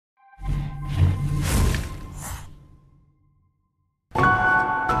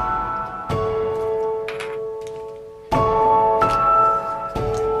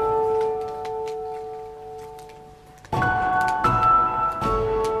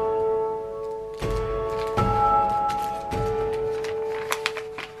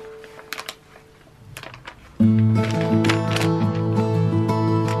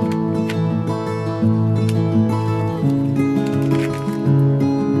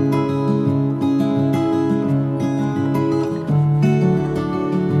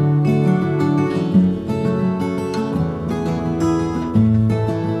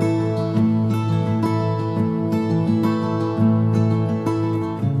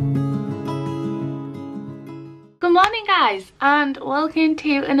guys, and welcome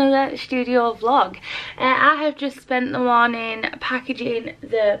to another studio vlog. I have just spent the morning packaging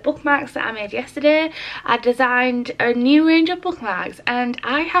the bookmarks that I made yesterday. I designed a new range of bookmarks and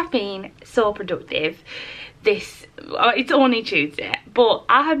I have been so productive it's only Tuesday, but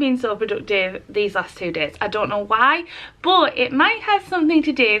I have been so productive these last 2 days. I don't know why, but it might have something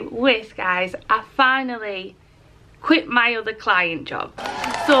to do with, guys, I finally quit my other client job.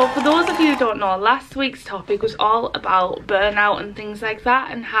 So for those of you who don't know, last week's topic was all about burnout and things like that,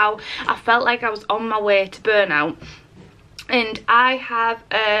 and how I felt like I was on my way to burnout. And I have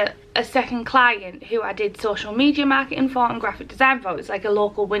a second client who I did social media marketing for and graphic design for. It's like a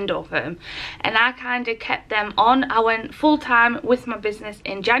local window firm, and I kind of kept them on. I went full-time with my business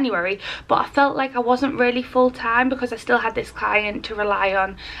in January, but I felt like I wasn't really full-time because I still had this client to rely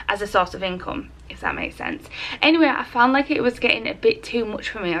on as a source of income, if that makes sense. Anyway, I found like it was getting a bit too much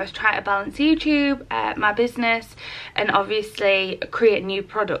for me. I was trying to balance YouTube, my business, and obviously create new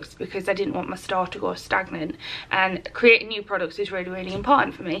products because I didn't want my store to go stagnant, and creating new products is really, really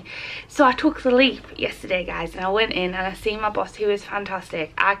important for me. So I took the leap yesterday, guys, and I went in and I seen my boss, who is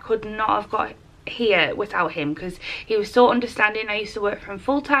fantastic. I could not have got here without him because he was so understanding. I used to work from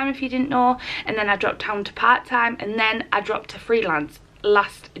full-time, if you didn't know, and then I dropped down to part-time, and then I dropped to freelance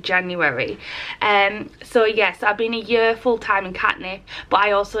last January. So yes, I've been a year full-time in Katnipp, but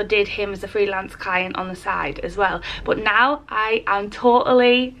I also did him as a freelance client on the side as well. But now I am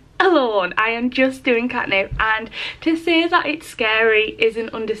totally alone. I am just doing Katnipp, and to say that it's scary is an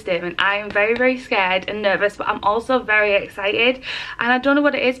understatement. I am very, very scared and nervous, but I'm also very excited, and I don't know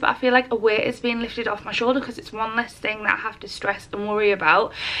what it is, but I feel like a weight is being lifted off my shoulder because it's one less thing that I have to stress and worry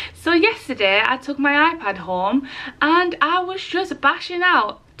about. So yesterday I took my iPad home and I was just bashing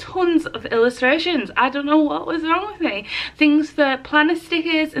out tons of illustrations. I don't know what was wrong with me. Things for planner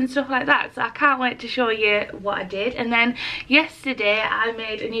stickers and stuff like that. So I can't wait to show you what I did. And then yesterday I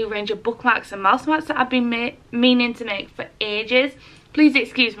made a new range of bookmarks and mouse mats that I've been meaning to make for ages. Please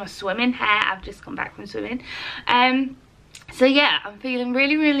excuse my swimming hair. I've just come back from swimming. So yeah, I'm feeling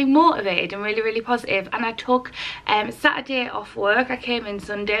really, really motivated and really, really positive. And I took Saturday off work. I came in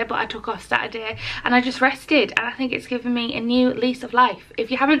Sunday, but I took off Saturday and I just rested, and I think it's given me a new lease of life.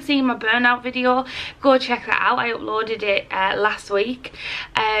 If you haven't seen my burnout video, go check that out. I uploaded it last week,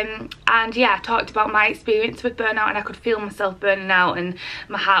 and yeah, I talked about my experience with burnout, and I could feel myself burning out and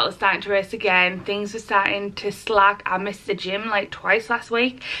my heart was starting to race again. Things were starting to slack. I missed the gym like twice last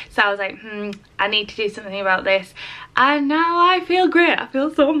week, so I was like, I need to do something about this. And now I feel great. I feel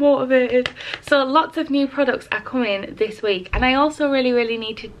so motivated. So lots of new products are coming this week, and I also really, really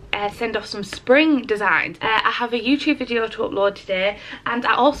need to send off some spring designs. I have a YouTube video to upload today, and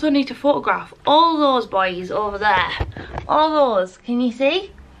I also need to photograph all those boys over there. All those, can you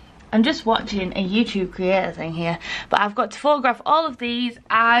see? I'm just watching a YouTube creator thing here, but I've got to photograph all of these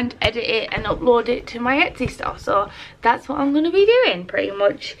and edit it and upload it to my Etsy store. So that's what I'm going to be doing pretty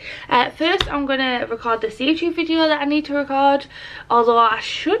much. First I'm going to record this YouTube video that I need to record, although I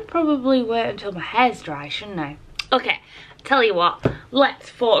should probably wait until my hair's dry, shouldn't I? Okay, tell you what, let's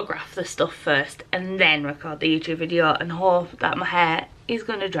photograph the stuff first and then record the YouTube video and hope that my hair is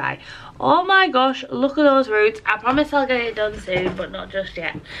gonna dry. Oh my gosh, look at those roots. I promise I'll get it done soon, but not just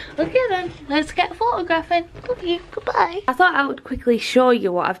yet. Okay then, let's get photographing. Love you, goodbye. I thought I would quickly show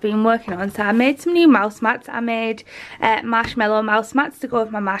you what I've been working on. So I made some new mouse mats. I made marshmallow mouse mats to go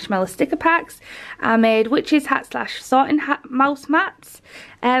with my marshmallow sticker packs. I made witch's hat / sorting hat mouse mats,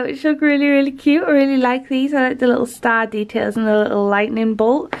 which look really, really cute. I really like these. I like the little star details and the little lightning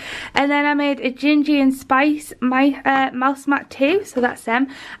bolt. And then I made a Gingy and Spice mouse mat too, so that's them.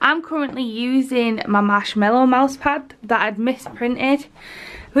 I'm currently using my marshmallow mouse pad that I'd misprinted,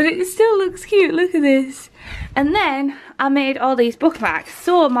 but it still looks cute. Look at this. And then I made all these bookmarks.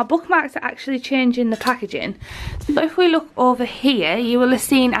 So my bookmarks are actually changing the packaging. So if we look over here, you will have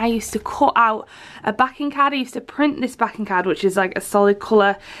seen I used to cut out a backing card. I used to print this backing card, which is like a solid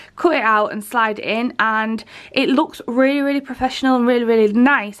colour, cut it out and slide it in, and it looks really, really professional and really, really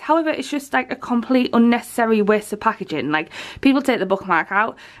nice. However, it's just like a complete unnecessary waste of packaging. Like, people take the bookmark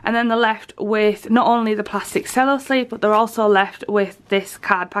out and then they're left with not only the plastic cello sleeve, but they're also left with this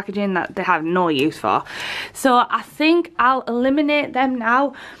card packaging that they have no use for. So I think I'll eliminate them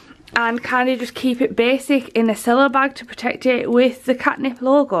now and kind of just keep it basic in a cello bag to protect it with the Katnipp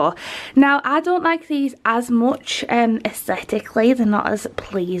logo. Now, I don't like these as much aesthetically. They're not as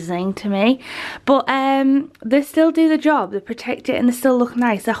pleasing to me, but they still do the job. They protect it and they still look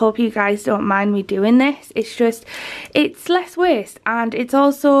nice. I hope you guys don't mind me doing this. It's just, it's less waste, and it's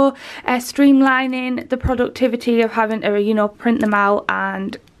also streamlining the productivity of having to, you know, print them out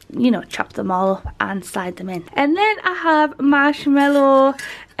and you know, chop them all up and slide them in. And then I have marshmallow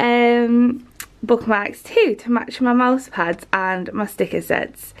bookmarks too, to match my mouse pads and my sticker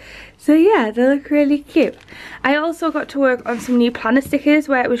sets. So yeah, they look really cute. I also got to work on some new planner stickers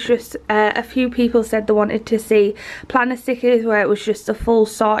where it was just a few people said they wanted to see planner stickers where it was just a full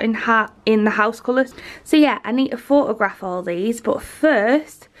sorting hat in the house colours. So yeah, I need to photograph all these, but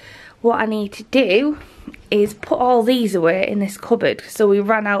first what I need to do is put all these away in this cupboard. So we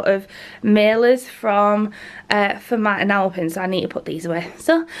ran out of mailers from for Matt and Alpin, so I need to put these away.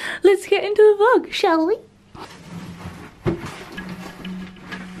 So let's get into the vlog, shall we?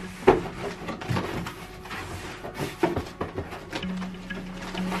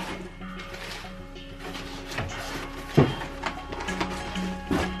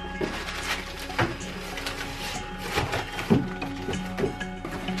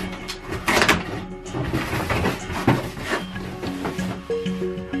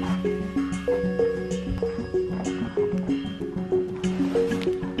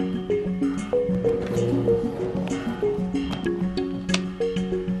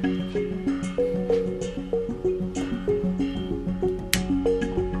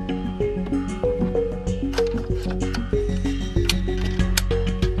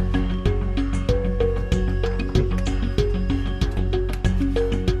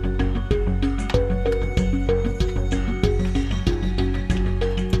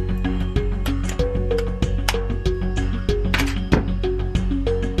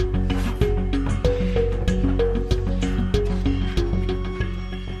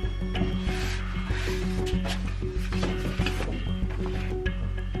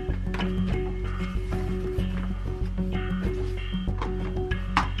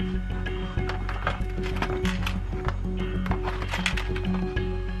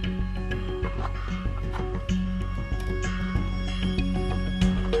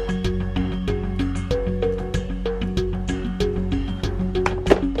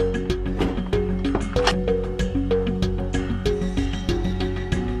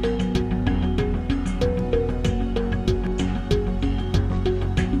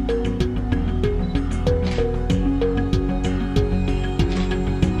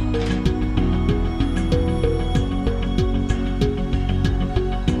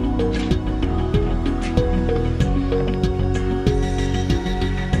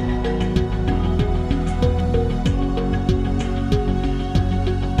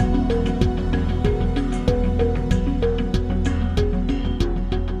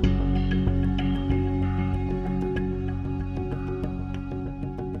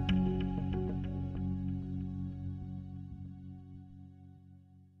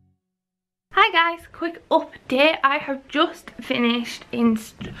 Hi guys, quick update. I have just finished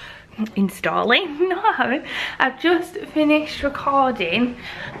installing, no I haven't, I've just finished recording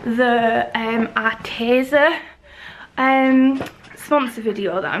the Arteza sponsor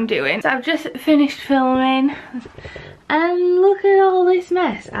video that I'm doing. So I've just finished filming and look at all this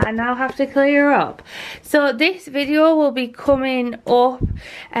mess I now have to clear up. So this video will be coming up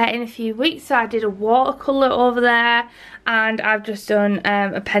in a few weeks. So I did a watercolour over there, and I've just done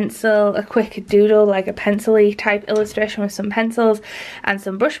a quick doodle, like a pencil-y type illustration with some pencils and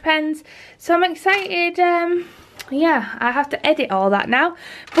some brush pens. So I'm excited. Yeah, I have to edit all that now,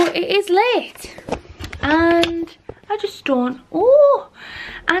 but it is late and I just don't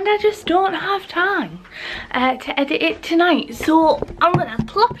have time to edit it tonight. So I'm gonna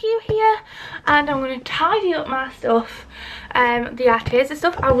plop you here and I'm gonna tidy up my stuff, the Arteza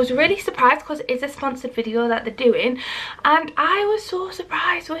stuff. I was really surprised because it is a sponsored video that they're doing, and I was so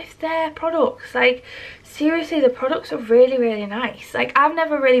surprised with their products. Like seriously, the products are really nice. Like I've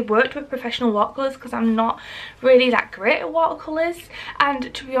never really worked with professional watercolors because I'm not really that great at watercolors,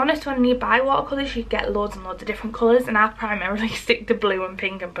 and to be honest, when you buy watercolors you get loads and loads of different colors, and I primarily stick to blue and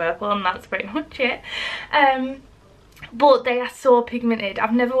pink and purple, and that's pretty much it. But they are so pigmented.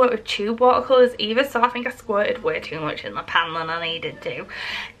 I've never worked with tube watercolors either, so I think I squirted way too much in the pan than I needed to.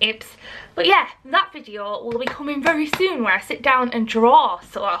 Oops. But yeah, that video will be coming very soon where I sit down and draw,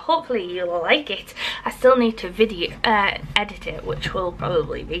 so hopefully you'll like it. I still need to edit it, which will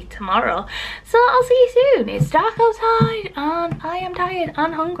probably be tomorrow. So I'll see you soon. It's dark outside and I am tired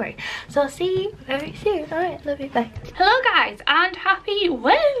and hungry. So I'll see you very soon. Alright, love you, bye. Hello guys, and happy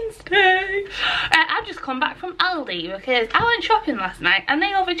Wednesday. I've just come back from Aldi because I went shopping last night and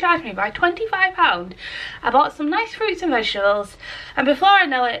they overcharged me by £25. I bought some nice fruits and vegetables, and before I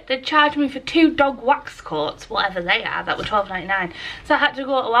know it, they charged me for 2 dog wax coats, whatever they are, that were £12.99. So I had to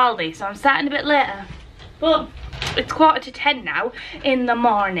go to Aldi, so I'm starting a bit later, but it's 9:45 now in the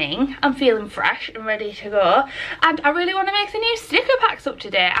morning. I'm feeling fresh and ready to go, and I really want to make the new sticker packs up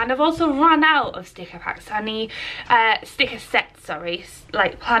today, and I've also run out of sticker packs. I need sticker sets, sorry,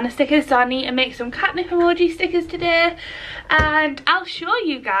 like planner stickers, so I need to make some Katnipp emoji stickers today, and I'll show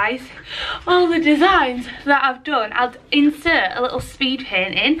you guys all the designs that I've done. I'll insert a little speed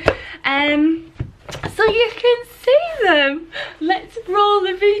painting so you can see them. Let's roll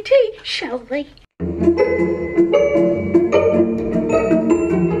the VT, shall we?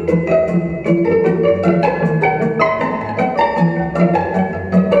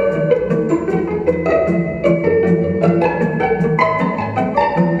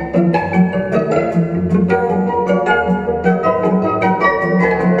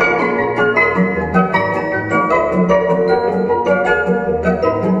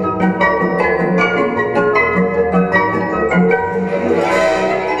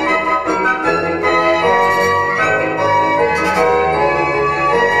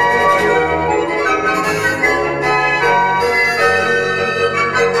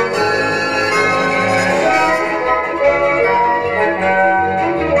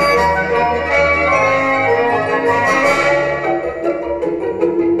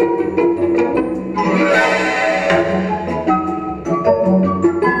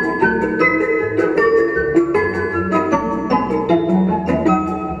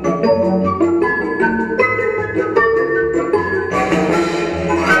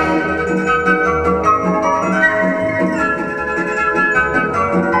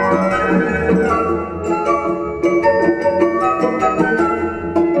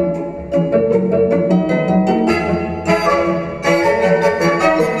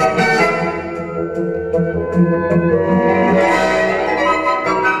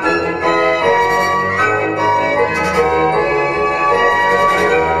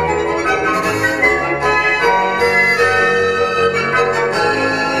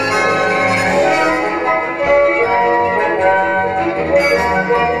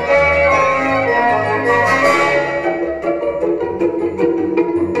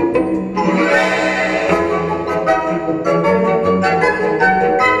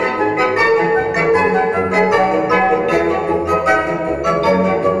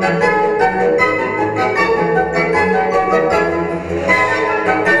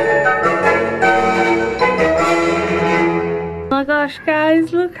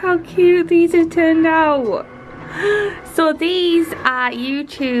 Guys, look how cute these have turned out. So these are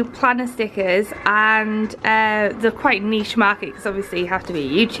YouTube planner stickers, and they're quite niche market because obviously you have to be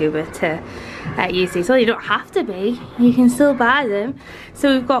a YouTuber to use these. Well, you don't have to be, you can still buy them.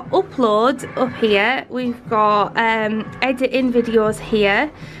 So we've got uploads up here, we've got editing videos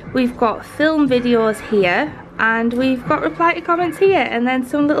here, we've got film videos here, and we've got reply to comments here, and then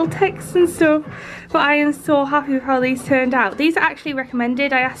some little text and stuff. But I am so happy with how these turned out. These are actually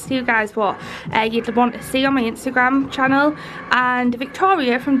recommended. I asked you guys what you'd want to see on my Instagram channel, and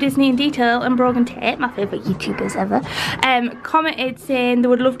Victoria from Disney in Detail and Brogan Tate, my favourite YouTubers ever, commented saying they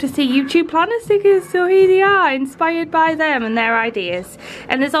would love to see YouTube planner stickers, so here they are, inspired by them and their ideas.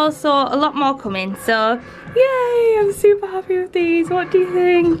 And there's also a lot more coming, so yay, I'm super happy with these. What do you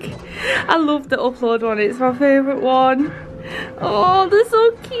think? I love the upload one, it's my favourite one. Oh, they're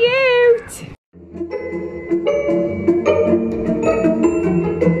so cute.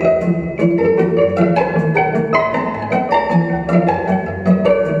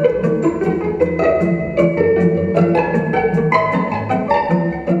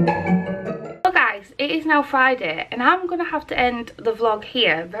 So guys, it is now Friday, and I'm gonna have to end the vlog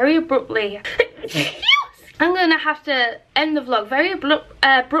here very abruptly. I'm gonna have to end the vlog very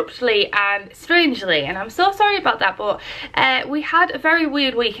abruptly and strangely, and I'm so sorry about that, but we had a very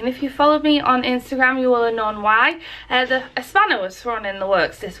weird week, and if you followed me on Instagram you will have known why. A spanner was thrown in the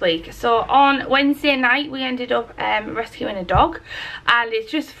works this week. So on Wednesday night we ended up rescuing a dog, and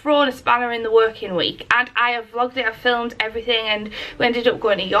it's just thrown a spanner in the working week, and I have vlogged it, I've filmed everything, and we ended up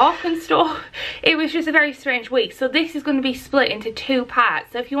going to York and stuff. It was just a very strange week, so this is going to be split into 2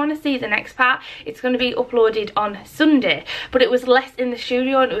 parts. So if you want to see the next part, it's going to be uploaded on Sunday, but it was less in the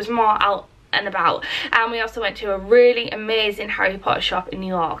studio and it was more out and about. And we also went to a really amazing Harry Potter shop in New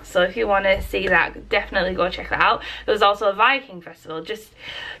York, so if you want to see that, definitely go check that out. There was also a Viking festival. Just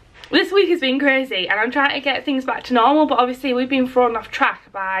this week has been crazy, and I'm trying to get things back to normal, but obviously we've been thrown off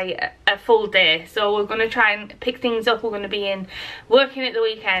track by a full day, so we're going to try and pick things up. We're going to be working at the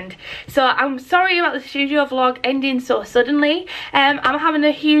weekend, so I'm sorry about the studio vlog ending so suddenly. I'm having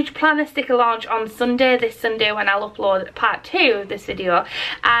a huge planner sticker launch on Sunday, this Sunday, when I'll upload part 2 of this video,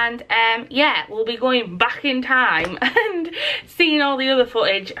 and yeah, we'll be going back in time and seeing all the other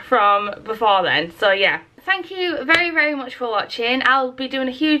footage from before then. So yeah, thank you very much for watching. I'll be doing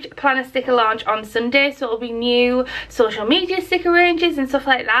a huge planner sticker launch on Sunday, so it'll be new social media sticker ranges and stuff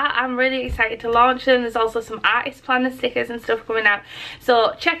like that. I'm really excited to launch them. There's also some artist planner stickers and stuff coming out,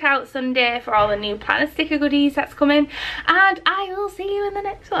 so check out Sunday for all the new planner sticker goodies that's coming, and I will see you in the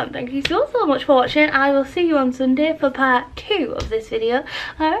next one. Thank you so much for watching. I will see you on Sunday for part 2 of this video.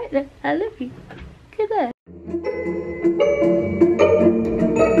 Alright then, I love you. Goodbye.